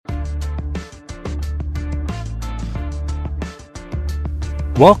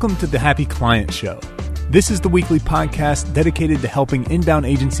Welcome to the Happy Client Show. This is the weekly podcast dedicated to helping inbound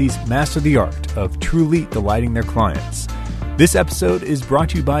agencies master the art of truly delighting their clients. This episode is brought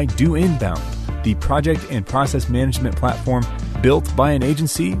to you by Do Inbound, the project and process management platform built by an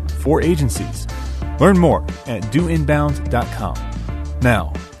agency for agencies. Learn more at doinbound.com.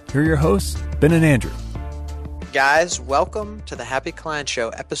 Now, here are your hosts, Ben and Andrew. Guys, welcome to the Happy Client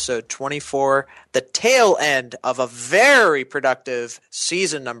Show, episode 24, the tail end of a very productive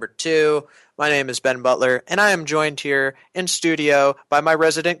season number 2. My name is Ben Butler, and I am joined here in studio by my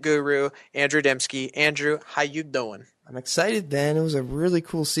resident guru, Andrew Dembski. Andrew, how you doing? I'm excited, Ben. It was a really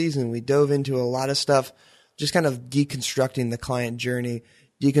cool season. We dove into a lot of stuff, just kind of deconstructing the client journey,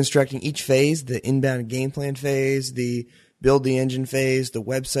 deconstructing each phase, the inbound game plan phase, the build the engine phase, the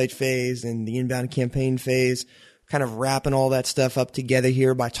website phase, and the inbound campaign phase, kind of wrapping all that stuff up together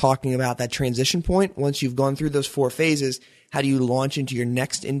here by talking about that transition point. Once you've gone through those 4 phases, how do you launch into your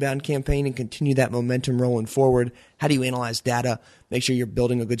next inbound campaign and continue that momentum rolling forward? How do you analyze data? Make sure you're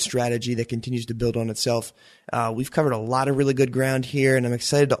building a good strategy that continues to build on itself. We've covered a lot of really good ground here, and I'm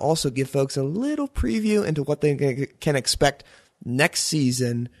excited to also give folks a little preview into what they can expect next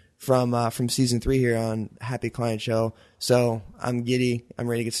season from season 3 here on Happy Client Show. So I'm giddy. I'm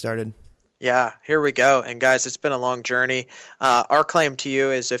ready to get started. Yeah, here we go. And guys, it's been a long journey. Our claim to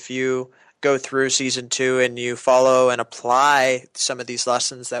you is if you go through season 2 and you follow and apply some of these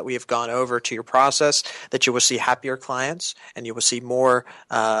lessons that we have gone over to your process, that you will see happier clients and you will see more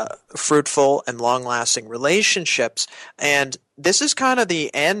fruitful and long-lasting relationships. And this is kind of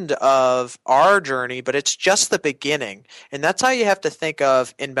the end of our journey, but it's just the beginning. And that's how you have to think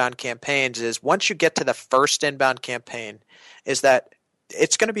of inbound campaigns is once you get to the first inbound campaign, is that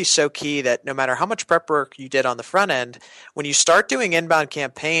it's going to be so key that no matter how much prep work you did on the front end, when you start doing inbound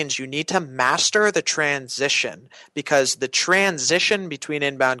campaigns, you need to master the transition, because the transition between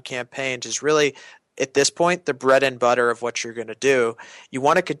inbound campaigns is really, at this point, the bread and butter of what you're going to do. You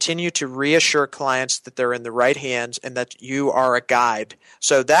want to continue to reassure clients that they're in the right hands and that you are a guide.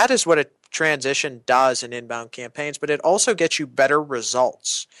 So that is what a transition does in inbound campaigns, but it also gets you better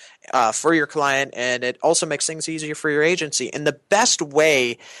results for your client, and it also makes things easier for your agency. And the best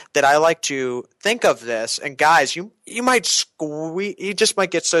way that I like to think of this, and guys, you just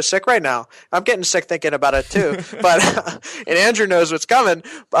might get so sick right now. I'm getting sick thinking about it too, but and Andrew knows what's coming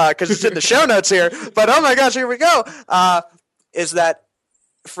because it's in the show notes here. But oh my gosh, here we go. Is that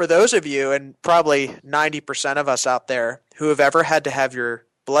for those of you, and probably 90% of us out there who have ever had to have your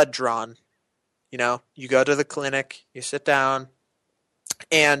blood drawn, you go to the clinic, you sit down,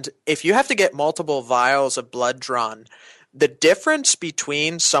 and if you have to get multiple vials of blood drawn, the difference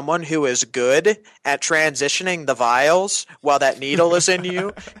between someone who is good at transitioning the vials while that needle is in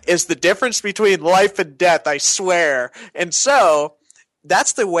you is the difference between life and death, I swear. And so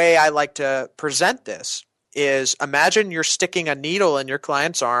that's the way I like to present this. Is imagine you're sticking a needle in your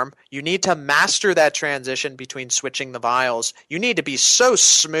client's arm. You need to master that transition between switching the vials. You need to be so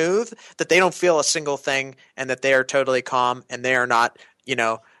smooth that they don't feel a single thing and that they are totally calm and they are not,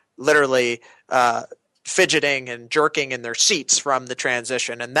 literally fidgeting and jerking in their seats from the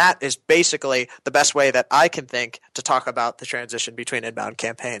transition. And that is basically the best way that I can think to talk about the transition between inbound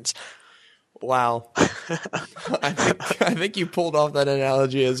campaigns. Wow. I think you pulled off that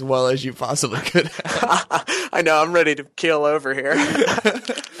analogy as well as you possibly could have. I know, I'm ready to keel over here.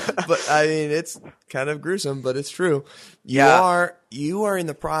 But I mean, it's kind of gruesome, but it's true. You are in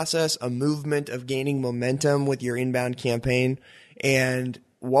the process, a movement of gaining momentum with your inbound campaign. And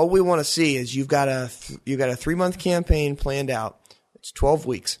what we want to see is you've got a 3-month campaign planned out. It's 12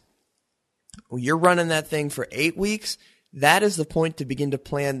 weeks. You're running that thing for 8 weeks. That is the point to begin to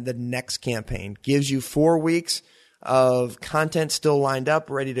plan the next campaign. Gives you 4 weeks of content still lined up,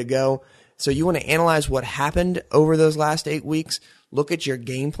 ready to go. So you want to analyze what happened over those last 8 weeks, look at your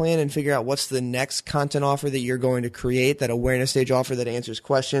game plan and figure out what's the next content offer that you're going to create, that awareness stage offer that answers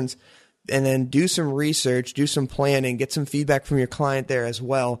questions, and then do some research, do some planning, get some feedback from your client there as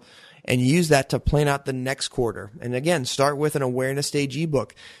well, and use that to plan out the next quarter. And again, start with an awareness stage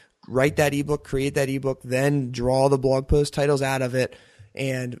ebook. Write that ebook, create that ebook, then draw the blog post titles out of it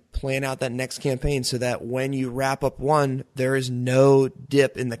and plan out that next campaign so that when you wrap up one, there is no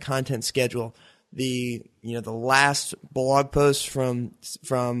dip in the content schedule. The last blog post from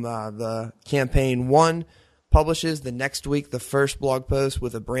the campaign 1 publishes. The next week, the first blog post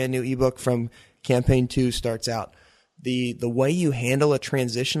with a brand new ebook from campaign 2 starts out. The way you handle a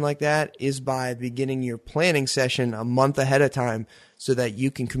transition like that is by beginning your planning session a month ahead of time so that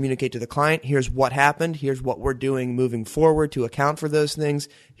you can communicate to the client, here's what happened, here's what we're doing moving forward to account for those things,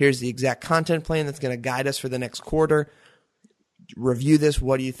 here's the exact content plan that's going to guide us for the next quarter. review this.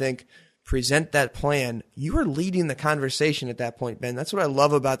 What do you think? Present that plan. You are leading the conversation at that point, Ben. That's what I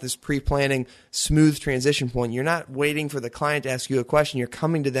love about this pre-planning smooth transition point. You're not waiting for the client to ask you a question. You're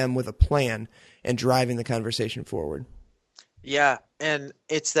coming to them with a plan and driving the conversation forward. Yeah, and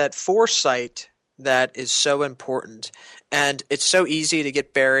it's that foresight that is so important, and it's so easy to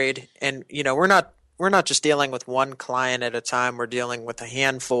get buried. And we're not just dealing with one client at a time. We're dealing with a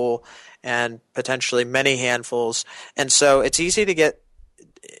handful and potentially many handfuls, and so it's easy to get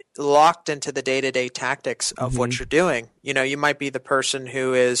locked into the day-to-day tactics of what you're doing. You might be the person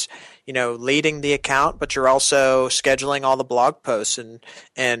who is, leading the account, but you're also scheduling all the blog posts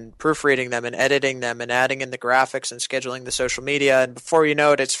and proofreading them and editing them and adding in the graphics and scheduling the social media. And before you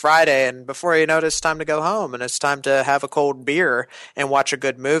know it, it's Friday, and before you know it, it's time to go home and it's time to have a cold beer and watch a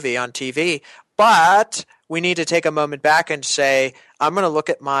good movie on TV. But we need to take a moment back and say, I'm going to look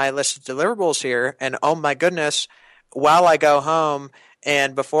at my list of deliverables here, and oh my goodness, while I go home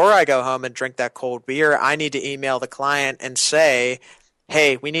and before I go home and drink that cold beer, I need to email the client and say,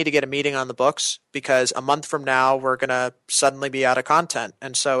 hey, we need to get a meeting on the books because a month from now we're going to suddenly be out of content.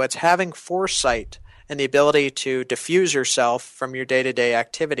 And so it's having foresight and the ability to diffuse yourself from your day-to-day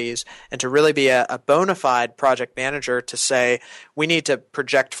activities and to really be a bona fide project manager to say, we need to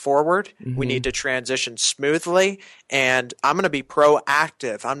project forward, we need to transition smoothly, and I'm going to be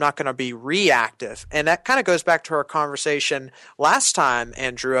proactive. I'm not going to be reactive. And that kind of goes back to our conversation last time,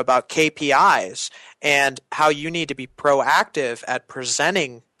 Andrew, about KPIs and how you need to be proactive at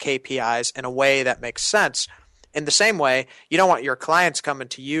presenting KPIs in a way that makes sense. In the same way, you don't want your clients coming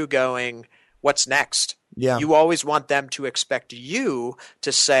to you going, what's next? Yeah. You always want them to expect you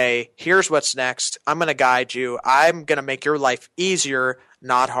to say, here's what's next. I'm going to guide you. I'm going to make your life easier,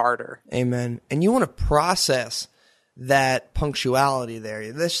 not harder. Amen. And you want to process that punctuality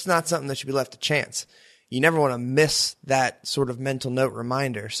there. This is not something that should be left to chance. You never want to miss that sort of mental note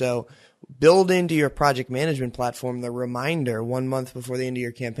reminder. So build into your project management platform the reminder 1 month before the end of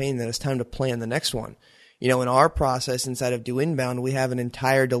your campaign that it's time to plan the next one. In our process inside of Do Inbound, we have an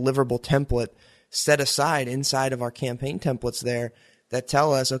entire deliverable template set aside inside of our campaign templates there that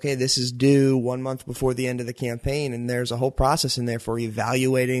tell us, okay, this is due 1 month before the end of the campaign. And there's a whole process in there for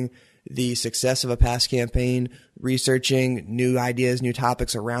evaluating the success of a past campaign, researching new ideas, new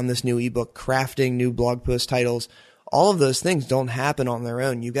topics around this new ebook, crafting new blog post titles. All of those things don't happen on their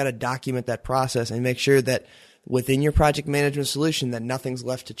own. You've got to document that process and make sure that within your project management solution that nothing's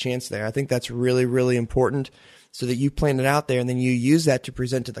left to chance there. I think that's really, really important so that you plan it out there and then you use that to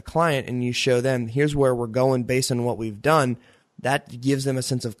present to the client and you show them, here's where we're going based on what we've done. That gives them a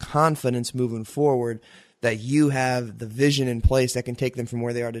sense of confidence moving forward that you have the vision in place that can take them from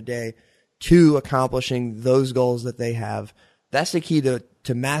where they are today to accomplishing those goals that they have. That's the key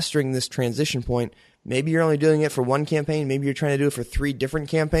to mastering this transition point. Maybe you're only doing it for one campaign. Maybe you're trying to do it for 3 different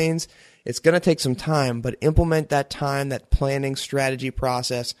campaigns. It's going to take some time, but implement that time, that planning strategy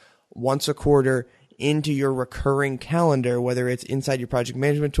process once a quarter into your recurring calendar, whether it's inside your project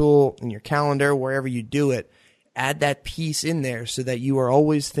management tool, in your calendar, wherever you do it. Add that piece in there so that you are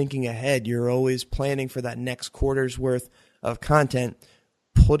always thinking ahead. You're always planning for that next quarter's worth of content,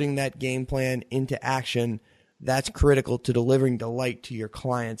 putting that game plan into action. That's critical to delivering delight to your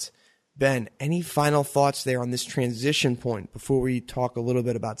clients. Ben, any final thoughts there on this transition point before we talk a little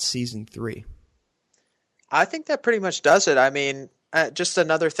bit about season 3? I think that pretty much does it. I mean, just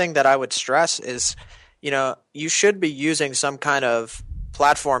another thing that I would stress is, you should be using some kind of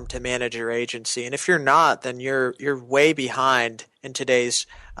platform to manage your agency. And if you're not, then you're way behind in today's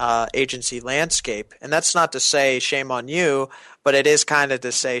agency landscape. And that's not to say shame on you, but it is kind of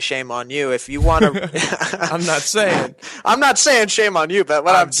to say shame on you. If you want to, I'm not saying shame on you, but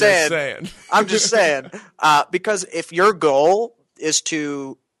what I'm saying, I'm just saying, because if your goal is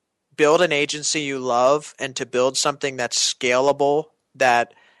to build an agency you love and to build something that's scalable,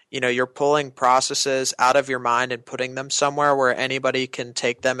 that you're pulling processes out of your mind and putting them somewhere where anybody can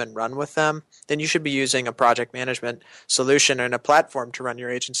take them and run with them, then you should be using a project management solution and a platform to run your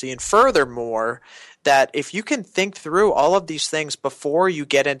agency. And furthermore, that if you can think through all of these things before you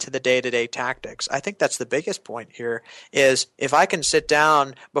get into the day-to-day tactics, I think that's the biggest point here, is if I can sit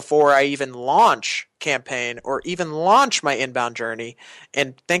down before I even launch campaign or even launch my inbound journey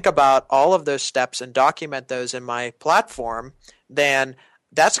and think about all of those steps and document those in my platform, then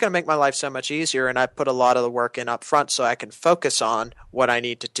that's going to make my life so much easier, and I put a lot of the work in up front so I can focus on what I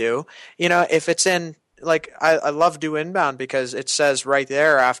need to do. If it's in, like, I love Do Inbound because it says right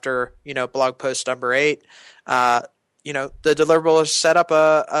there after, blog post number 8, the deliverable is set up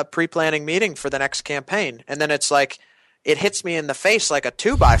a pre-planning meeting for the next campaign. And then it's like, it hits me in the face like a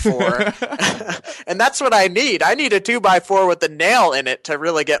 2x4. And that's what I need. I need a 2x4 with a nail in it to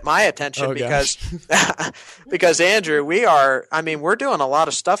really get my attention because Andrew, we're doing a lot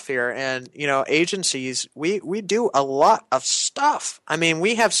of stuff here, and agencies, we do a lot of stuff. I mean,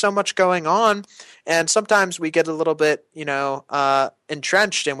 we have so much going on, and sometimes we get a little bit,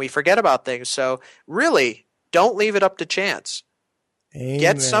 entrenched and we forget about things. So really, don't leave it up to chance. Amen.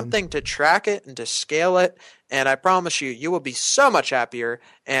 Get something to track it and to scale it, and I promise you, you will be so much happier,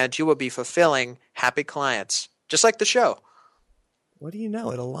 and you will be fulfilling happy clients, just like the show. What do you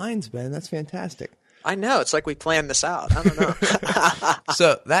know? It aligns, Ben. That's fantastic. I know. It's like we planned this out. I don't know.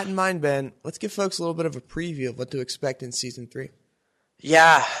 So that in mind, Ben, let's give folks a little bit of a preview of what to expect in Season 3.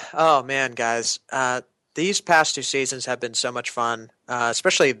 Yeah. Oh, man, guys. These past 2 seasons have been so much fun,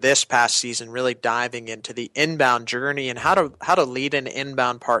 especially this past season, really diving into the inbound journey and how to lead an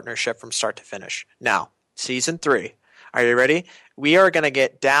inbound partnership from start to finish. Now, Season 3. Are you ready? We are going to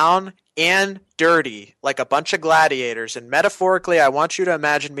get down and dirty like a bunch of gladiators. And metaphorically, I want you to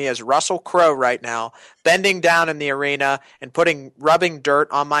imagine me as Russell Crowe right now, bending down in the arena and rubbing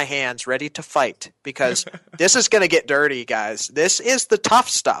dirt on my hands, ready to fight. Because this is going to get dirty, guys. This is the tough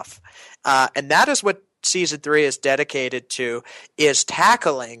stuff. And that is what Season 3 is dedicated to, is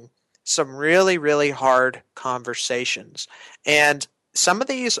tackling some really, really hard conversations. And some of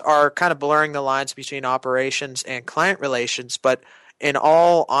these are kind of blurring the lines between operations and client relations, but in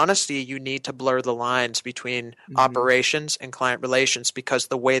all honesty, you need to blur the lines between operations and client relations, because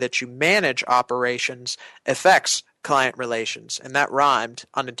the way that you manage operations affects client relations. And that rhymed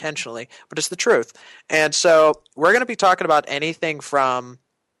unintentionally, but it's the truth. And so we're going to be talking about anything from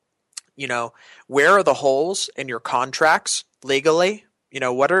where are the holes in your contracts legally?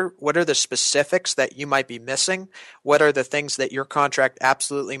 What are the specifics that you might be missing? What are the things that your contract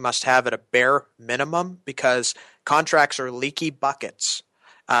absolutely must have at a bare minimum? Because contracts are leaky buckets.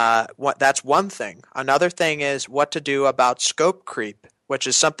 That's one thing. Another thing is what to do about scope creep, which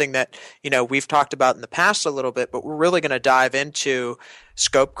is something that we've talked about in the past a little bit, but we're really going to dive into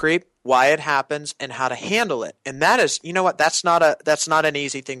scope creep, why it happens, and how to handle it. And that is, that's not an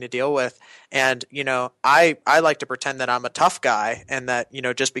easy thing to deal with. And I like to pretend that I'm a tough guy, and that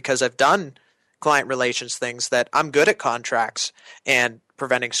just because I've done client relations things, that I'm good at contracts and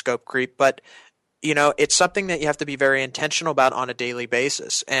preventing scope creep. But it's something that you have to be very intentional about on a daily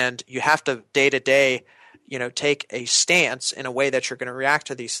basis, and you have to day to day take a stance in a way that you're going to react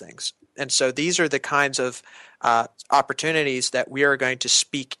to these things. And so these are the kinds of opportunities that we are going to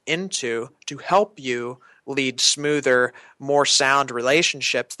speak into to help you lead smoother, more sound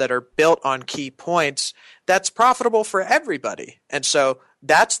relationships that are built on key points that's profitable for everybody. And so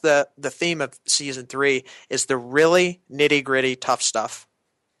that's the theme of Season 3, is the really nitty-gritty tough stuff.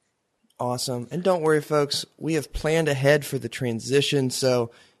 Awesome. And don't worry, folks. We have planned ahead for the transition,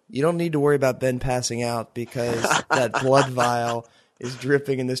 so you don't need to worry about Ben passing out because that blood vial is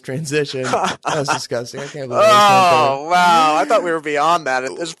dripping in this transition. That was disgusting. I can't believe wow. I thought we were beyond that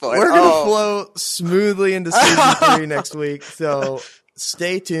at this point. We're going to flow smoothly into Season 3 next week. So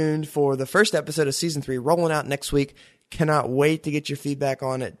stay tuned for the first episode of Season 3 rolling out next week. Cannot wait to get your feedback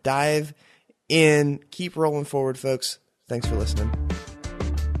on it. Dive in. Keep rolling forward, folks. Thanks for listening.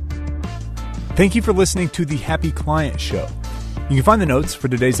 Thank you for listening to the Happy Client Show. You can find the notes for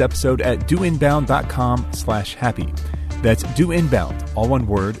today's episode at doinbound.com/happy. That's doinbound, all one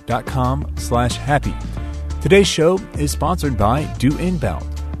word, .com/happy. Today's show is sponsored by Do Inbound,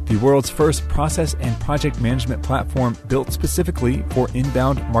 the world's first process and project management platform built specifically for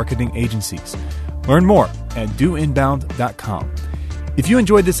inbound marketing agencies. Learn more at doinbound.com. If you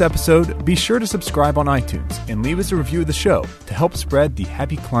enjoyed this episode, be sure to subscribe on iTunes and leave us a review of the show to help spread the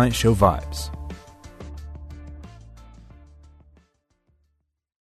Happy Client Show vibes.